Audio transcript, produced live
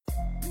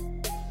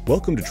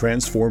Welcome to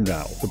Transform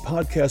Now, the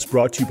podcast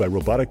brought to you by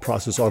robotic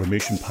process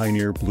automation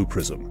pioneer Blue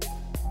Prism.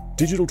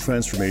 Digital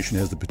transformation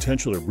has the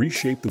potential to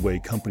reshape the way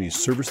companies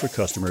service their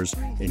customers,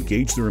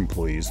 engage their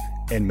employees,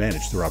 and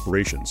manage their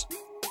operations.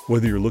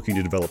 Whether you're looking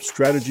to develop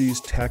strategies,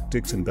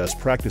 tactics, and best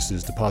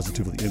practices to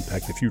positively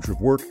impact the future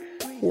of work,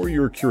 or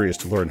you're curious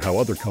to learn how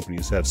other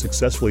companies have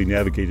successfully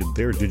navigated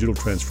their digital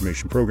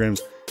transformation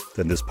programs,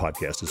 then this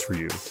podcast is for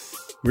you.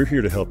 We're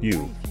here to help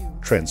you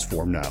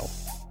transform now.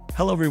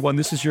 Hello, everyone.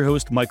 This is your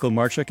host, Michael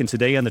Marchuk, and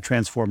today on the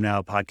Transform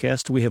Now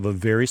podcast, we have a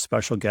very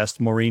special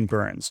guest, Maureen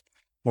Burns.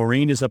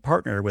 Maureen is a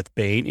partner with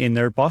Bain in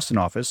their Boston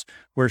office,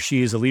 where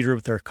she is a leader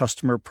of their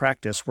customer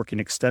practice, working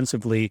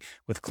extensively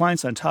with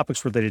clients on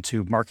topics related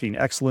to marketing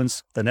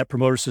excellence, the Net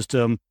Promoter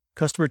System,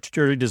 customer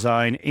journey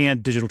design,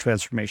 and digital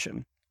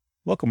transformation.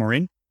 Welcome,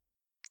 Maureen.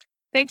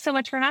 Thanks so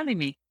much for having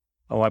me.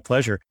 Oh, my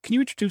pleasure. Can you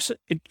introduce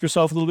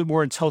yourself a little bit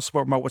more and tell us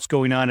more about what's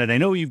going on? And I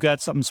know you've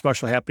got something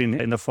special happening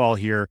in the fall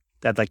here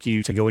that I'd like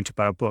you to go into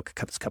about a book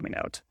that's coming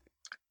out.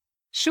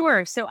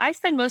 Sure. So I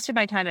spend most of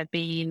my time at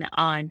Bain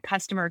on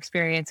customer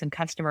experience and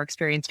customer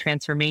experience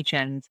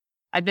transformations.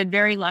 I've been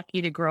very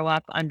lucky to grow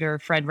up under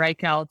Fred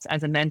Reichelt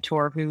as a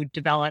mentor who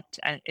developed,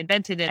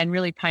 invented it, and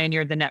really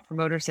pioneered the Net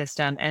Promoter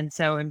System. And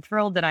so I'm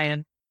thrilled that I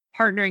am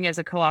partnering as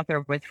a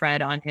co-author with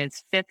Fred on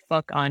his 5th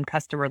book on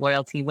customer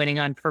loyalty, Winning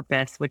on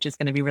Purpose, which is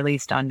going to be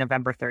released on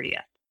November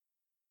 30th.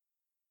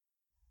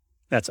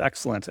 That's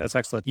excellent. That's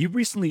excellent. You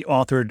recently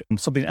authored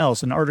something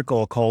else, an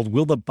article called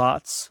Will the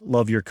Bots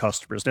Love Your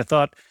Customers? And I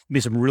thought you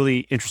made some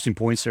really interesting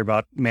points there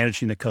about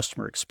managing the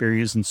customer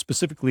experience, and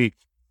specifically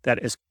that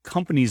as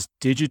companies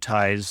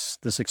digitize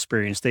this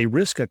experience, they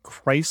risk a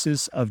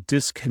crisis of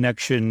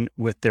disconnection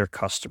with their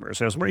customers.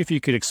 I was wondering if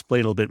you could explain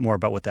a little bit more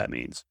about what that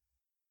means.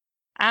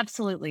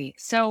 Absolutely.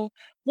 So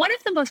one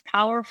of the most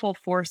powerful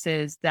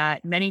forces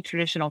that many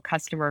traditional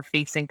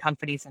customer-facing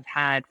companies have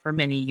had for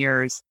many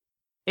years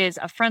is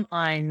a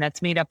frontline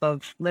that's made up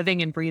of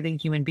living and breathing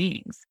human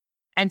beings.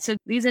 And so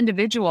these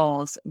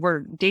individuals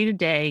were day to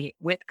day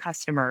with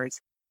customers,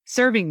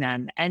 serving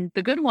them. And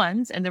the good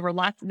ones, and there are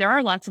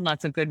lots and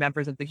lots of good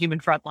members of the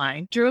human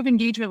frontline, drove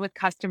engagement with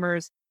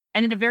customers,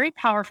 and in a very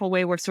powerful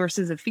way were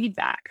sources of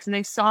feedback. So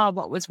they saw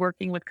what was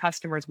working with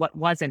customers, what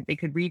wasn't. They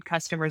could read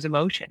customers'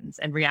 emotions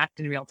and react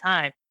in real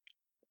time.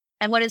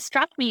 And what has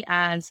struck me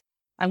as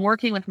I'm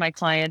working with my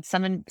clients,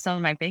 some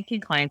of my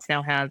banking clients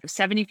now have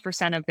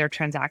 70% of their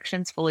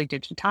transactions fully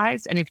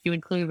digitized. And if you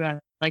include what I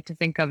like to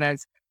think of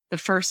as the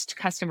first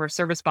customer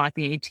service bot,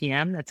 the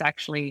ATM, that's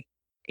actually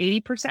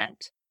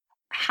 80%.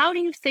 How do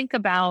you think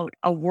about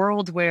a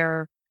world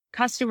where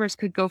customers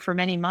could go for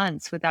many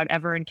months without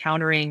ever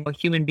encountering a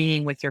human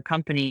being with your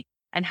company?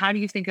 And how do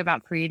you think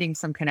about creating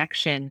some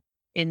connection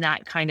in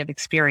that kind of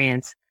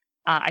experience?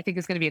 I think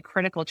is going to be a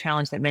critical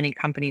challenge that many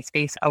companies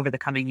face over the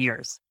coming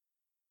years.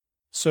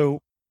 So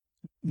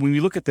when we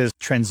look at this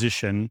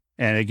transition,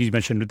 and you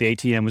mentioned the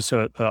ATM was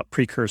a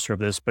precursor of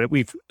this, but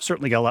we've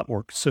certainly got a lot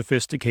more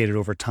sophisticated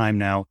over time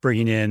now,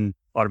 bringing in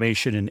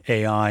automation and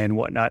AI and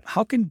whatnot.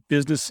 How can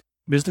businesses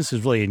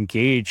really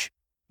engage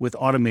with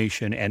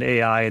automation and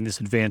AI and this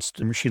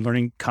advanced machine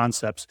learning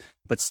concepts,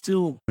 but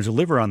still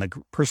deliver on the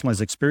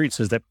personalized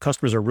experiences that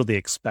customers are really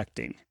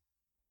expecting?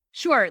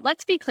 Sure.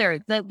 Let's be clear.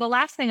 The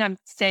last thing I'm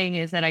saying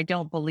is that I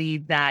don't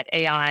believe that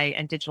AI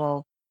and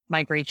digital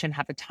migration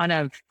have a ton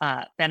of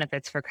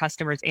benefits for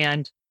customers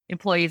and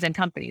employees and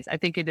companies. I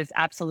think it is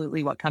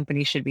absolutely what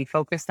companies should be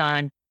focused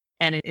on,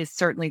 and it is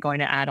certainly going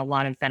to add a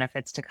lot of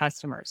benefits to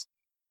customers.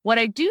 What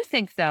I do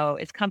think, though,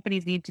 is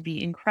companies need to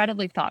be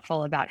incredibly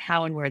thoughtful about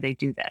how and where they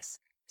do this.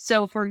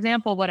 So, for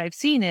example, what I've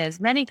seen is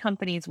many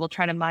companies will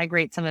try to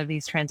migrate some of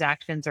these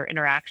transactions or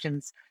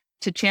interactions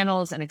to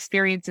channels and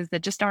experiences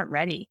that just aren't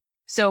ready.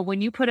 So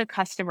when you put a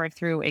customer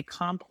through a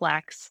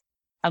complex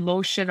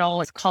emotional,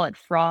 let's call it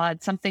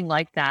fraud, something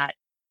like that,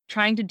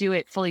 trying to do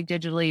it fully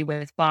digitally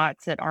with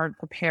bots that aren't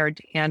prepared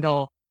to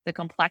handle the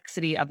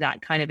complexity of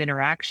that kind of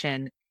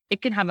interaction,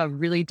 it can have a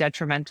really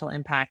detrimental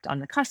impact on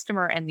the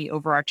customer and the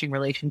overarching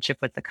relationship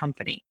with the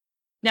company.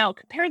 Now,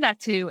 compare that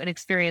to an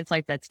experience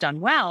like that's done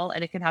well,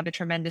 and it can have a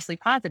tremendously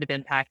positive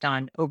impact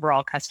on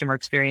overall customer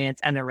experience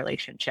and their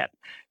relationship.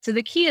 So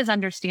the key is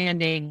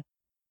understanding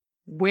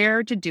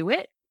where to do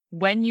it,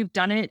 when you've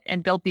done it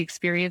and built the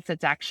experience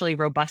that's actually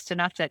robust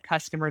enough that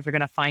customers are going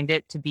to find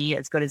it to be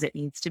as good as it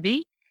needs to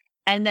be.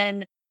 And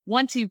then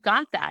once you've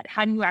got that,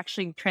 how do you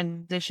actually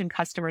transition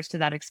customers to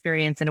that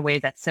experience in a way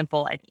that's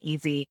simple and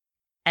easy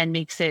and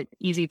makes it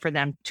easy for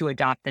them to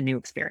adopt the new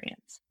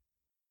experience?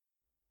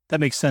 That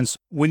makes sense.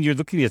 When you're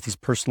looking at these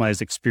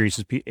personalized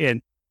experiences,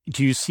 and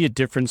do you see a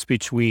difference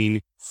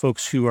between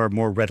folks who are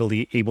more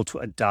readily able to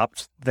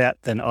adopt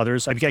that than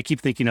others? I mean, I keep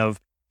think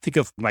of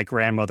my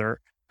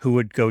grandmother, who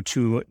would go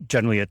to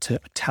generally a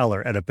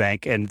teller at a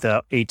bank, and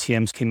the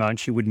ATMs came out and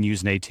she wouldn't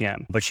use an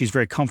ATM, but she's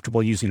very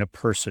comfortable using a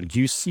person. Do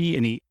you see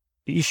any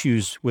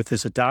issues with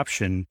this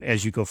adoption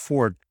as you go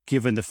forward,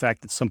 given the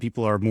fact that some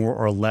people are more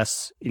or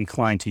less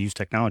inclined to use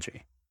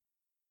technology?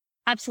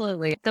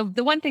 Absolutely.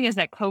 The one thing is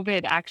that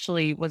COVID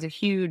actually was a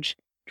huge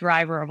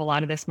driver of a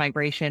lot of this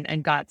migration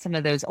and got some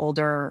of those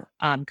older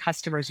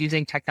customers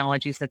using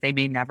technologies that they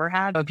may never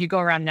have. If you go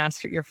around and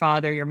ask your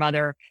father, your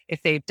mother,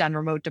 if they've done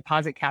remote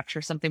deposit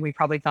capture, something we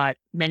probably thought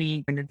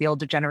many in the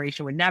older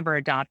generation would never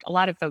adopt, a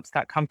lot of folks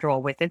got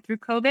comfortable with it through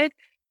COVID.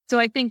 So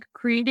I think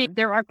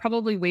there are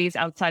probably ways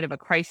outside of a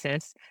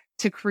crisis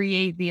to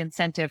create the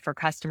incentive for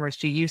customers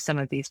to use some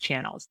of these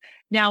channels.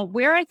 Now,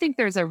 where I think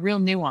there's a real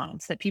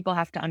nuance that people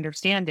have to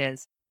understand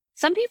is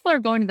some people are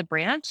going to the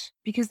branch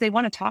because they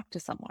want to talk to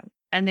someone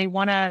and they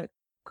want to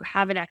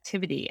have an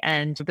activity.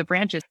 And the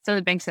branches, some of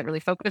the banks that really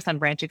focus on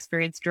branch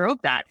experience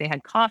drove that. They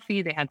had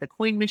coffee, they had the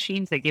coin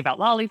machines, they gave out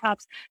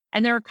lollipops.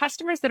 And there are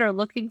customers that are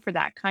looking for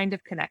that kind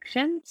of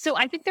connection. So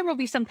I think there will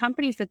be some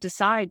companies that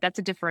decide that's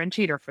a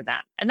differentiator for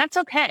them. And that's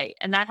okay.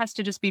 And that has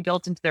to just be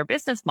built into their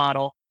business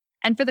model.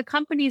 And for the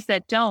companies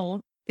that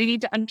don't, they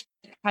need to understand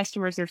the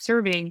customers they're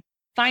serving,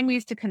 find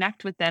ways to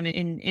connect with them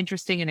in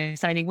interesting and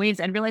exciting ways,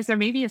 and realize there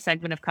may be a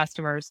segment of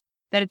customers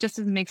that it just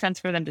doesn't make sense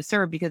for them to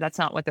serve because that's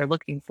not what they're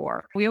looking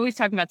for. We always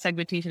talk about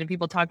segmentation and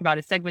people talk about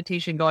a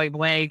segmentation going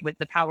away with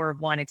the power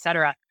of one, et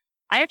cetera.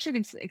 I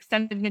actually think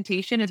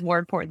segmentation is more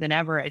important than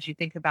ever as you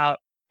think about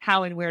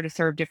how and where to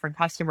serve different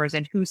customers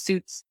and who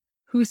suits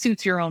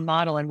your own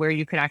model and where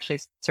you can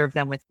actually serve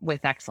them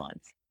with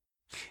excellence.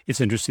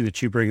 It's interesting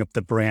that you bring up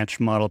the branch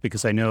model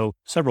because I know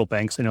several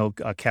banks, I know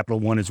Capital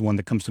One is one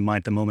that comes to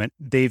mind at the moment.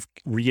 They've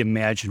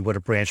reimagined what a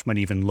branch might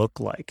even look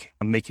like,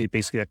 making it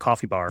basically a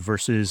coffee bar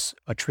versus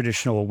a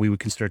traditional, what we would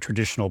consider a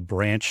traditional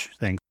branch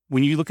thing.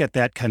 When you look at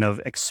that kind of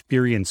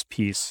experience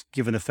piece,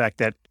 given the fact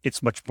that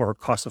it's much more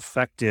cost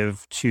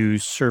effective to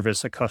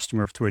service a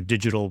customer through a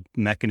digital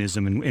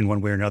mechanism in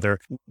one way or another,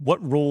 what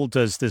role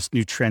does this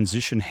new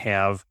transition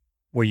have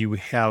where you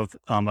have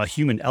a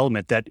human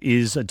element that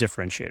is a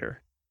differentiator?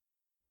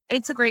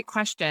 It's a great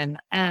question.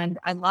 And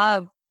I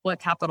love what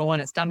Capital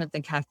One has done with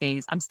the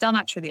cafes. I'm still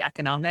not sure the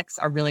economics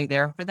are really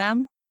there for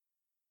them.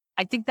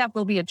 I think that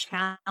will be a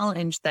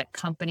challenge that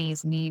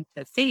companies need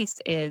to face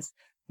is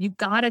you've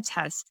got to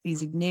test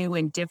these new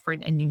and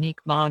different and unique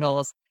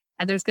models.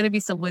 And there's going to be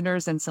some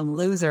winners and some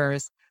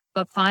losers,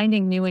 but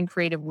finding new and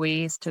creative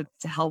ways to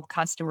help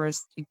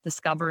customers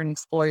discover and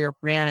explore your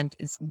brand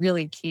is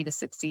really key to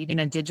succeed in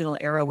a digital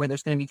era where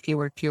there's going to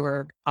be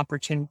fewer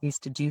opportunities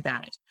to do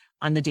that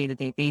on the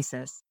day-to-day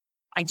basis.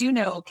 I do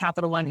know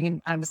Capital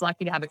One. I was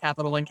lucky to have a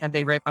Capital One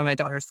cafe right by my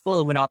daughter's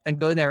school. Went up and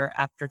go there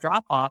after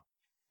drop off.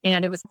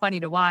 And it was funny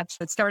to watch.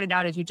 It started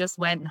out as you just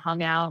went and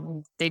hung out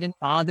and they didn't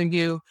bother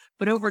you.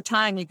 But over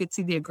time, you could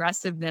see the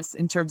aggressiveness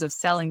in terms of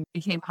selling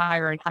became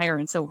higher and higher.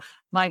 And so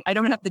I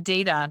don't have the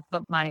data,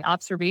 but my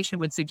observation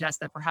would suggest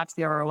that perhaps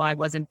the ROI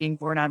wasn't being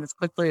borne out as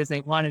quickly as they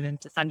wanted and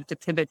decided to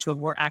pivot to a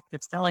more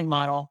active selling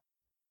model,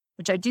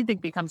 which I do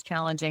think becomes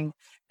challenging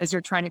as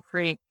you're trying to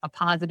create a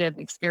positive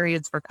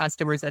experience for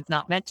customers that's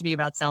not meant to be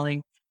about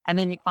selling. And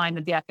then you find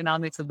that the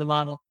economics of the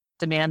model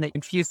demand that you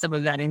infuse some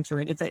of that into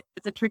it.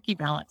 It's a tricky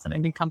balance. And I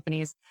think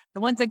companies,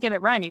 the ones that get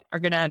it right are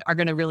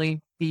gonna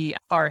really be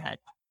far ahead.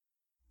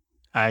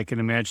 I can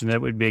imagine that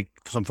would make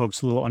some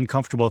folks a little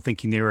uncomfortable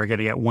thinking they were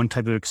getting at one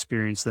type of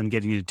experience, then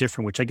getting a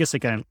different, which I guess it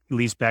kind of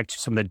leads back to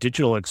some of the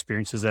digital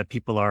experiences that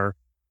people are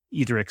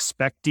either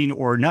expecting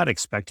or not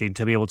expecting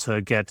to be able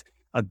to get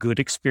a good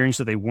experience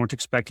that they weren't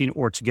expecting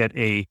or to get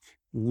a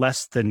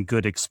less than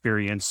good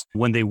experience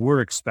when they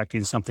were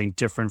expecting something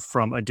different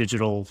from a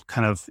digital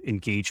kind of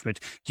engagement.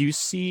 Do you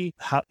see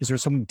is there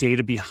some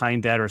data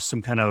behind that or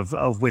some kind of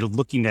way of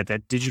looking at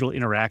that digital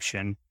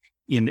interaction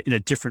in a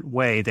different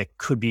way that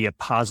could be a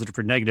positive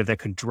or negative that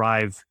could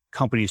drive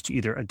companies to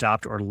either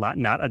adopt or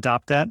not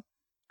adopt that?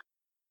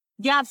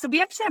 Yeah, so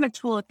we actually have a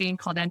tool at Bain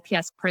called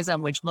NPS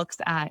Prism, which looks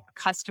at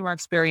customer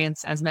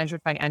experience as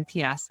measured by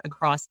NPS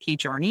across key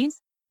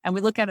journeys. And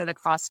we look at it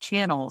across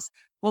channels.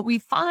 What we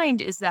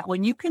find is that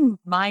when you can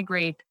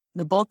migrate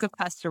the bulk of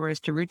customers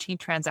to routine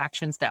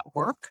transactions that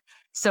work,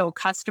 so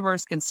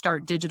customers can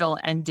start digital,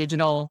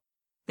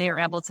 they are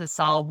able to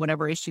solve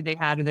whatever issue they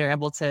had, or they're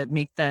able to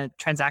make the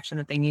transaction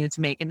that they needed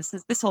to make. And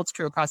this holds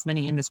true across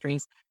many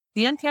industries.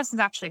 The NPS is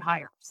actually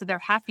higher. So they're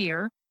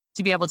happier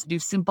to be able to do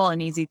simple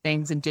and easy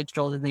things in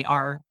digital than they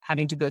are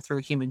having to go through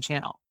a human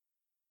channel.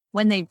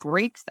 When they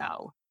break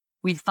though,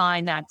 we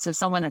find that so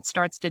someone that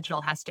starts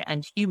digital has to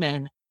end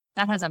human.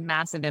 That has a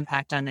massive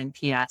impact on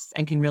NPS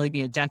and can really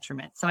be a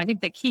detriment. So I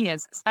think the key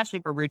is, especially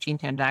for routine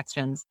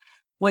transactions,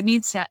 it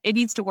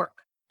needs to work.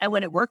 And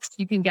when it works,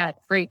 you can get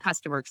great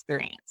customer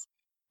experience.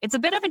 It's a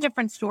bit of a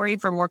different story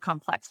for more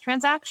complex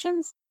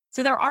transactions.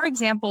 So there are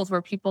examples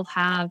where people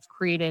have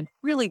created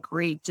really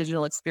great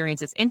digital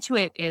experiences.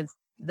 Intuit is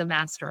the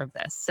master of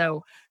this.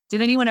 So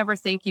did anyone ever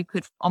think you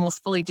could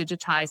almost fully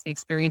digitize the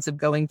experience of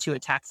going to a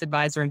tax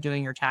advisor and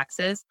doing your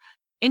taxes?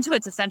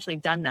 Intuit's essentially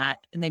done that,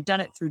 and they've done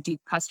it through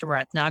deep customer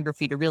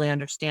ethnography to really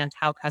understand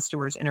how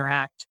customers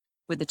interact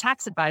with the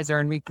tax advisor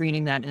and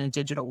recreating that in a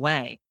digital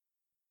way.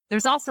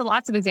 There's also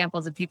lots of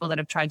examples of people that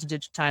have tried to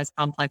digitize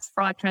complex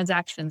fraud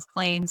transactions,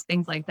 claims,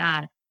 things like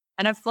that,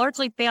 and have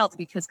largely failed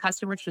because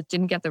customers just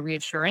didn't get the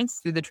reassurance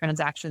through the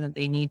transaction that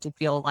they need to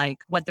feel like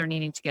what they're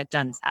needing to get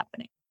done is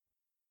happening.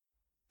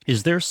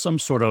 Is there some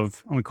sort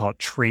of, I would call it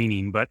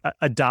training, but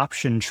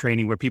adoption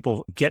training where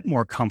people get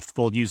more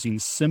comfortable using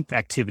simple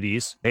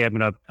activities? Hey,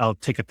 I'll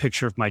take a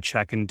picture of my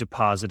check and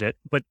deposit it,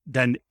 but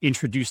then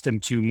introduce them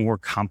to more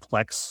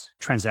complex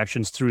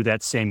transactions through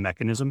that same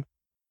mechanism?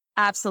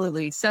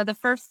 Absolutely. So the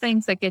first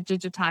things that get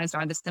digitized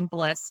are the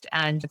simplest,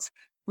 and it's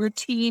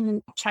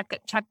routine check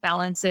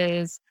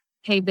balances,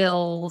 pay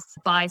bills,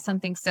 buy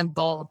something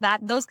simple.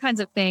 Those kinds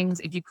of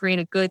things, if you create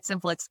a good,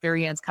 simple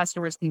experience,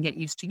 customers can get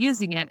used to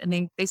using it, and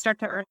you start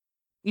to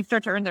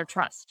earn their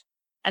trust.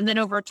 And then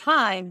over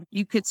time,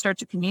 you could start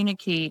to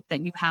communicate that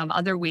you have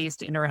other ways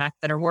to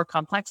interact that are more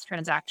complex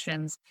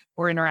transactions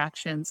or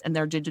interactions, and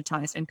they're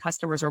digitized, and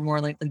customers are more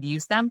likely to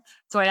use them.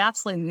 So I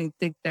absolutely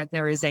think that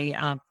there is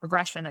a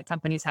progression that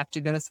companies have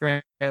to go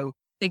through,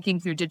 thinking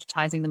through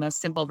digitizing the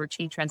most simple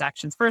routine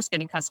transactions first,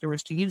 getting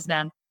customers to use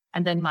them,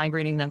 and then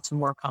migrating them to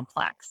more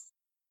complex.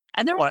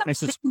 And there was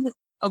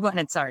go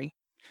ahead. Sorry.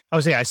 I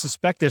would say, I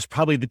suspect that's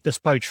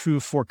probably true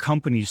for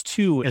companies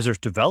too, as they're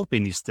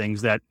developing these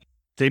things, that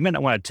they may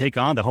not want to take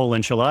on the whole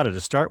enchilada to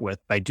start with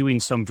by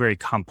doing some very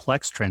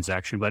complex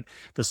transaction, but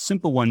the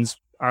simple ones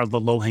are the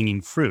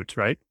low-hanging fruit,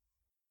 right?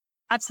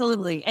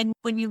 Absolutely. And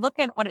when you look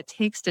at what it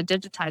takes to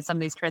digitize some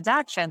of these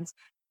transactions,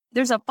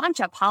 there's a bunch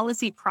of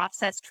policy,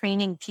 process,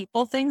 training,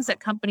 people things that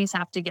companies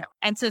have to get.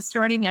 And so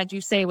starting, as you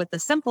say, with the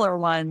simpler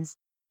ones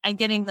and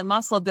getting the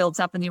muscle builds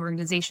up in the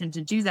organization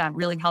to do that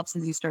really helps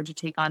as you start to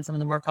take on some of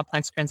the more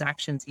complex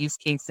transactions, use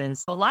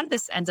cases. So a lot of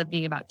this ends up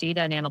being about data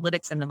and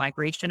analytics and the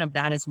migration of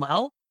that as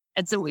well.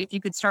 And so if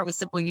you could start with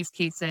simple use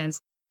cases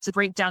to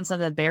break down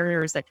some of the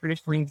barriers that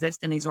traditionally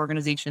exist in these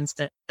organizations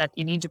that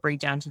you need to break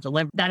down to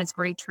deliver, that is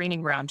great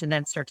training ground to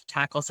then start to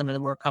tackle some of the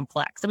more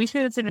complex. So we see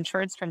this in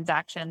insurance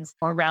transactions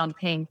or around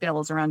paying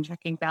bills, around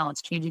checking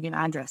balance, changing an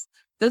address.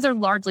 Those are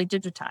largely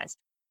digitized.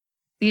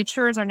 The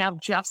insurers are now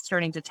just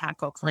starting to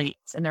tackle claims,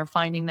 and they're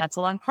finding that's a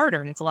lot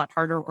harder, and it's a lot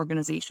harder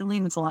organizationally,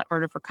 and it's a lot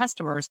harder for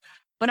customers.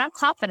 But I'm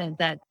confident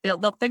that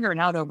they'll figure it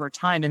out over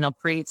time, and they'll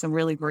create some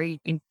really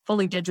great and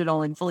fully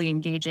digital and fully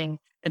engaging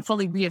and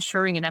fully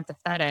reassuring and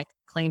empathetic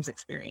claims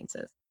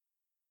experiences.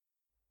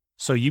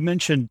 So you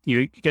mentioned,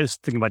 you guys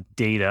think about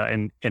data,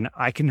 and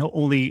I can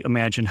only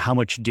imagine how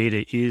much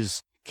data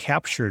is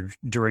captured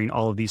during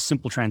all of these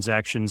simple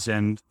transactions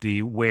and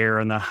the where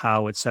and the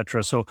how, et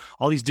cetera. So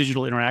all these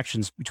digital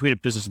interactions between a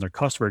business and their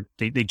customer,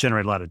 they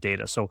generate a lot of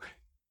data. So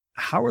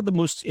how are the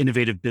most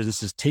innovative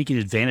businesses taking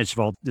advantage of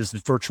all this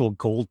virtual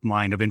gold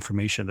mine of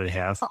information that they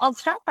have? I'll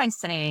start by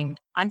saying,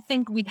 I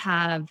think we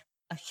have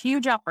a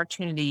huge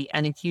opportunity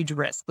and a huge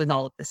risk with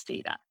all of this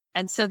data.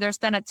 And so there's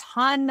been a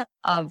ton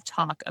of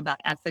talk about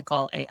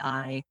ethical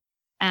AI,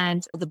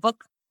 and the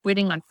book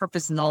Winning on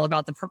Purpose is all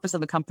about the purpose of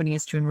the company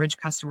is to enrich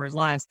customers'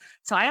 lives.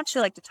 So I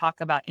actually like to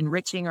talk about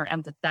enriching or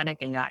empathetic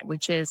AI,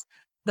 which is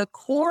the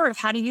core of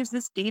how to use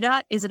this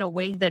data is in a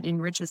way that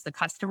enriches the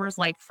customer's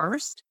life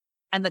first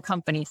and the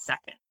company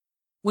second.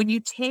 When you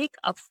take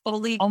a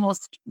fully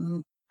almost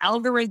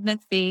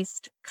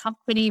algorithmic-based,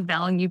 company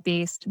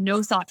value-based,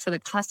 no thought for the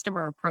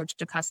customer approach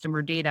to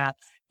customer data,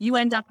 you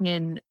end up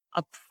in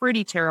a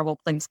pretty terrible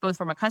place, both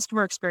from a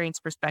customer experience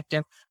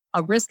perspective,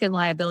 a risk and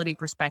liability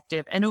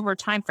perspective, and over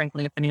time,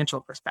 frankly, a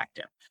financial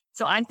perspective.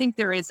 So I think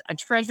there is a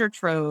treasure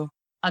trove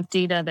of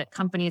data that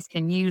companies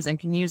can use and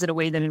can use in a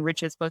way that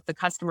enriches both the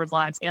customer's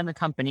lives and the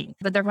company.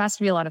 But there has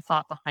to be a lot of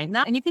thought behind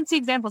that. And you can see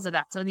examples of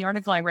that. So in the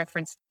article I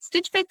referenced,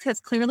 Stitch Fix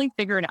has clearly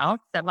figured out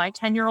that my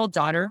 10-year-old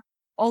daughter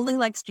only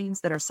likes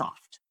jeans that are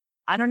soft.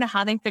 I don't know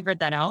how they figured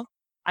that out.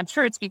 I'm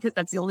sure it's because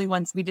that's the only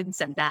ones we didn't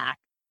send back.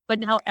 But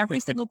now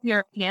every single pair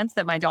of pants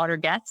that my daughter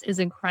gets is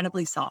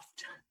incredibly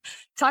soft.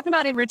 Talking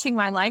about enriching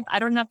my life, I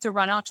don't have to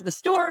run out to the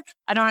store.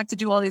 I don't have to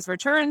do all these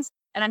returns,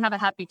 and I have a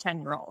happy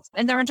 10-year-old.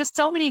 And there are just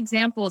so many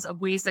examples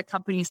of ways that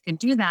companies can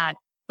do that.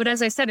 But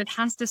as I said, it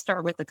has to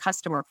start with the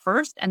customer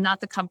first and not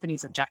the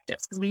company's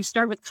objectives. Because when you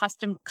start with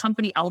custom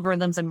company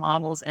algorithms and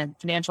models and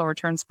financial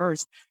returns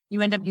first,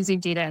 you end up using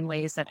data in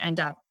ways that end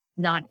up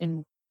not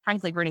in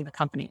frankly hurting the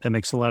company. That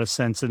makes a lot of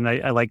sense. And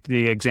I like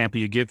the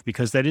example you give,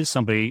 because that is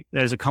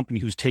a company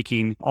who's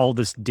taking all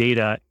this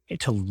data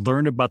to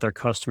learn about their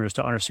customers,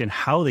 to understand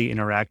how they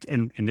interact,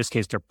 and in this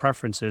case, their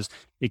preferences.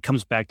 It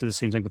comes back to the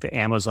same thing with the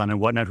Amazon and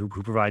whatnot, who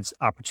provides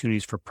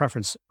opportunities for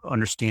preference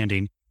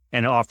understanding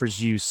and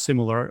offers you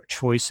similar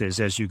choices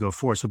as you go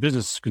forward. So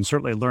businesses can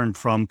certainly learn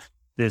from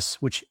this,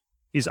 which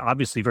is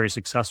obviously very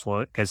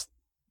successful, because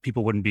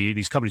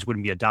these companies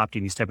wouldn't be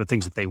adopting these type of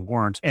things if they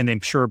weren't. And I'm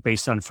sure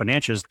based on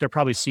financials, they're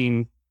probably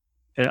seeing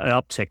an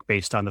uptick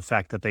based on the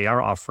fact that they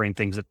are offering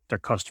things that their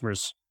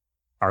customers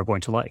are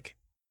going to like.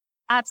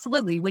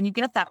 Absolutely. When you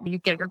get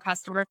your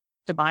customer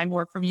to buy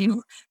more from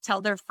you,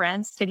 tell their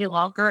friends, stay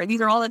longer.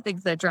 These are all the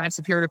things that drive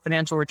superior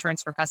financial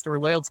returns for customer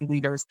loyalty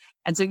leaders.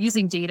 And so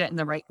using data in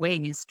the right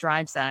ways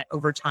drives that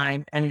over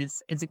time, and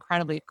is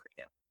incredibly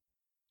accretive.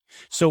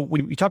 So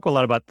when we talk a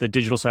lot about the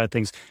digital side of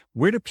things,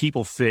 where do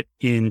people fit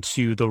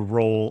into the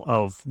role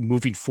of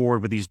moving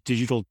forward with these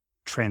digital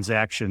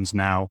transactions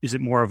now? Is it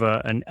more of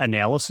an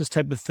analysis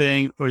type of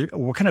thing? Or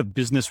what kind of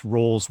business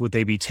roles would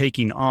they be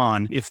taking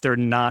on if they're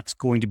not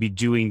going to be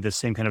doing the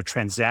same kind of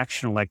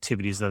transactional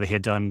activities that they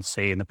had done,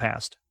 say, in the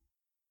past?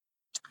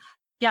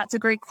 Yeah, it's a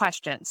great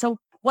question. So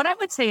what I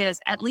would say is,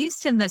 at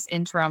least in this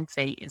interim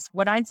phase,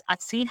 what I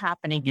see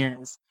happening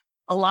is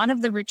a lot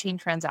of the routine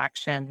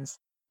transactions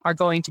are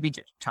going to be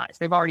digitized.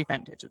 They've already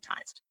been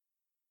digitized.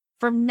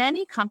 For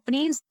many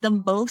companies, the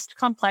most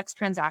complex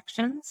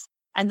transactions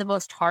and the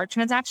most hard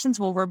transactions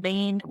will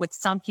remain with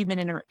some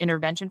human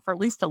intervention for at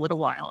least a little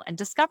while. And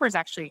Discover is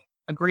actually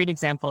a great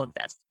example of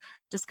this.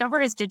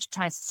 Discover is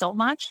digitized so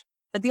much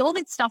that the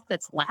only stuff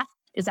that's left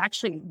is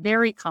actually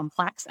very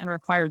complex and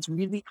requires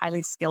really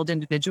highly skilled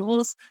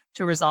individuals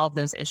to resolve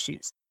those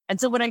issues. And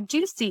so what I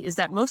do see is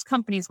that most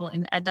companies will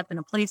end up in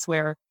a place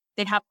where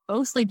they have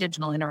mostly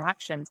digital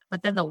interactions,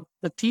 but then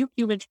the few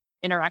human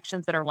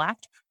interactions that are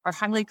left are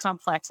highly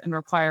complex and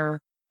require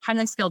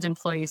highly skilled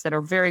employees that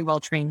are very well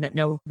trained, that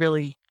know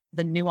really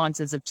the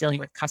nuances of dealing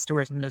with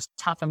customers in those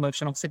tough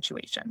emotional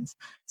situations.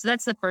 So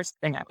that's the first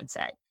thing I would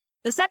say.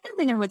 The second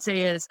thing I would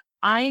say is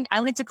I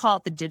like to call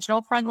it the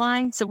digital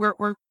frontline. So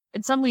we're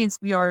in some ways,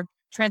 we are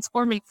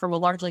transforming from a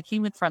largely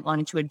human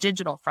frontline to a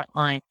digital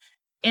frontline.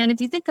 And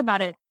if you think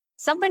about it,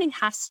 somebody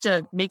has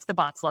to make the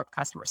bots love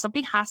customers.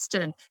 Somebody has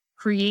to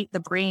create the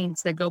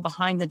brains that go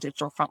behind the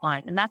digital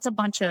frontline. And that's a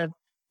bunch of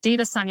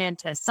data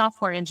scientists,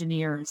 software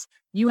engineers,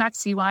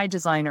 UX, UI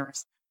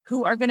designers,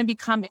 who are going to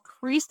become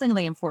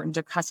increasingly important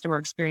to customer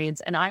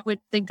experience. And I would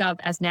think of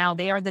as now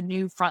they are the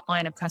new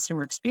frontline of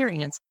customer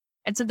experience.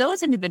 And so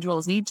those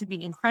individuals need to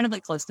be incredibly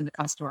close to the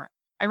customer.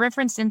 I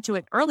referenced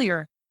Intuit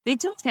earlier. They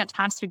do a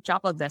fantastic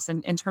job of this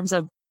in terms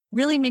of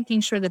really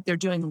making sure that they're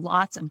doing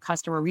lots of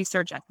customer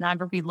research,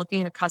 ethnography,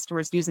 looking at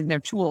customers using their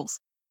tools.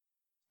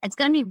 It's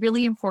going to be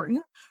really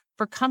important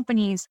for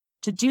companies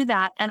to do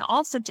that and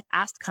also to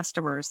ask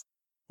customers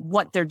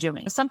what they're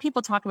doing. Some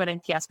people talk about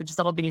NPS, which is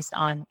a little based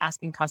on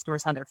asking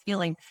customers how they're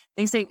feeling.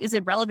 They say, is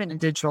it relevant in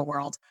the digital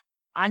world?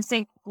 I'm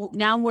saying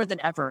now more than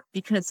ever,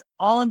 because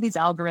all of these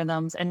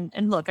algorithms,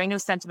 and look, I know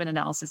sentiment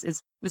analysis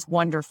is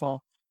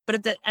wonderful. But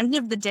at the end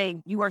of the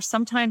day, you are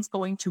sometimes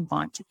going to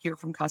want to hear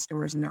from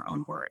customers in their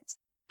own words.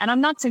 And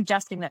I'm not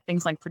suggesting that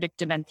things like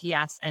predictive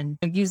NPS and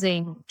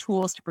using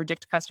tools to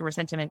predict customer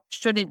sentiment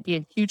shouldn't be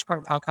a huge part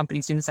of how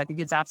companies do this. I think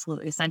it's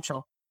absolutely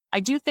essential. I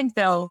do think,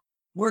 though,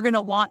 we're going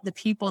to want the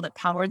people that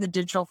power the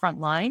digital front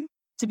line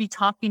to be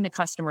talking to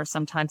customers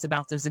sometimes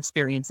about those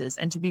experiences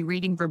and to be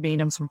reading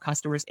verbatims from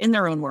customers in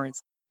their own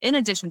words, in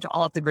addition to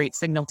all of the great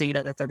signal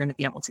data that they're going to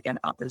be able to get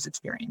about those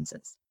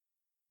experiences.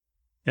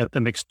 Yeah,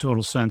 that makes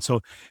total sense. So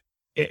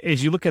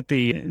as you look at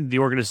the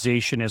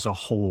organization as a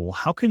whole,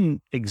 how can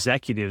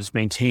executives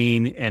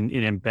maintain and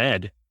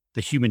embed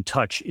the human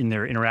touch in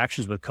their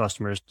interactions with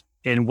customers?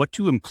 And what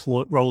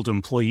role do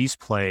employees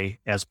play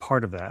as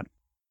part of that?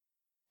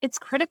 It's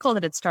critical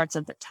that it starts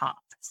at the top.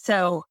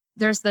 So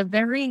there's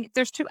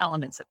two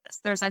elements of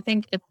this. There's, I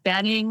think,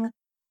 embedding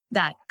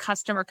that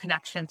customer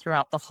connection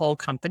throughout the whole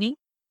company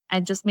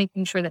and just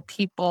making sure that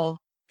people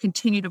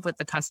continue to put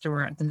the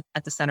customer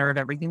at the center of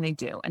everything they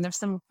do. And there's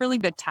some really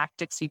good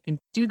tactics you can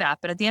do that.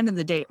 But at the end of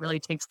the day, it really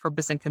takes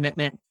purpose and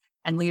commitment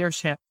and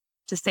leadership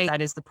to say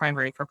that is the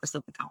primary purpose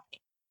of the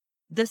company.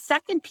 The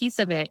second piece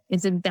of it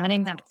is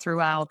embedding that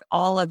throughout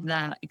all of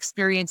the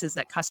experiences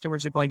that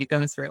customers are going to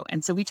go through.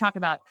 And so we talk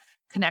about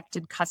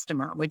connected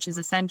customer, which is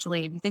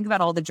essentially, if you think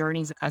about all the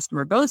journeys a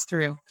customer goes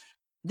through,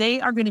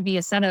 they are going to be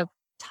a set of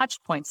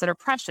touch points that are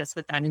precious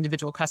with that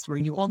individual customer.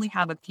 You only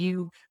have a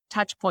few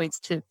touch points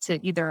to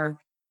either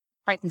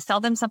and sell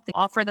them something,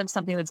 offer them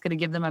something that's going to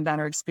give them a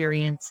better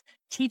experience,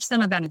 teach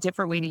them about a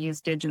different way to use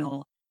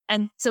digital.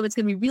 And so it's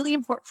going to be really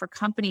important for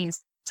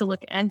companies to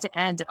look end to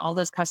end at all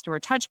those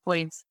customer touch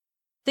points,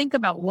 think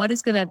about what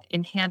is going to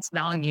enhance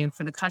value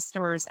for the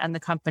customers and the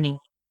company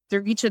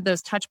through each of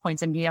those touch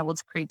points and be able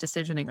to create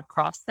decisioning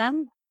across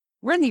them.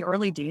 We're in the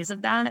early days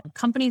of that.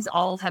 Companies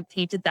all have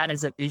painted that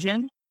as a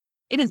vision.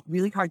 It is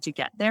really hard to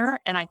get there.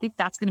 And I think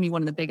that's going to be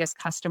one of the biggest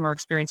customer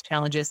experience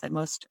challenges that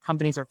most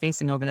companies are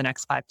facing over the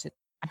next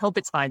I hope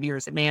it's 5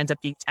 years. It may end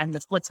up being 10,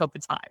 but let's hope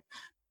it's 5.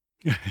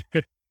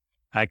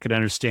 I could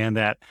understand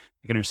that.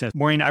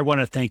 Maureen, I want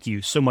to thank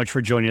you so much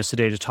for joining us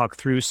today to talk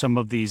through some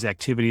of these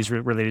activities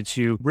related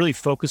to really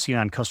focusing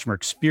on customer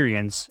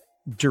experience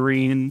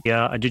during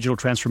a digital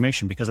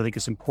transformation, because I think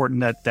it's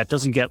important that that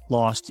doesn't get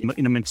lost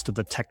in the midst of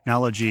the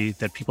technology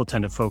that people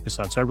tend to focus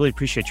on. So I really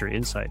appreciate your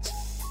insights.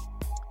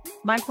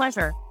 My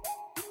pleasure.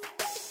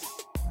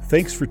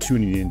 Thanks for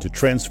tuning in to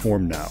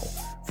Transform Now.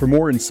 For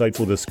more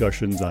insightful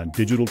discussions on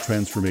digital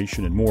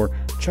transformation and more,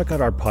 check out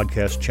our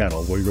podcast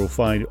channel where you'll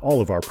find all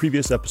of our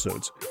previous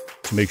episodes.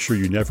 To make sure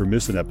you never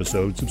miss an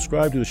episode,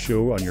 subscribe to the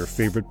show on your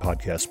favorite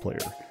podcast player.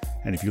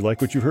 And if you like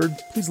what you heard,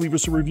 please leave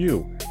us a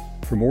review.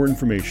 For more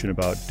information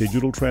about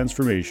digital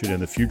transformation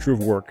and the future of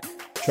work,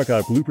 check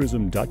out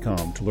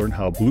blueprism.com to learn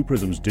how Blue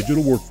Prism's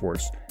digital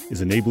workforce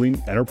is enabling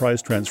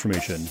enterprise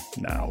transformation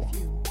now.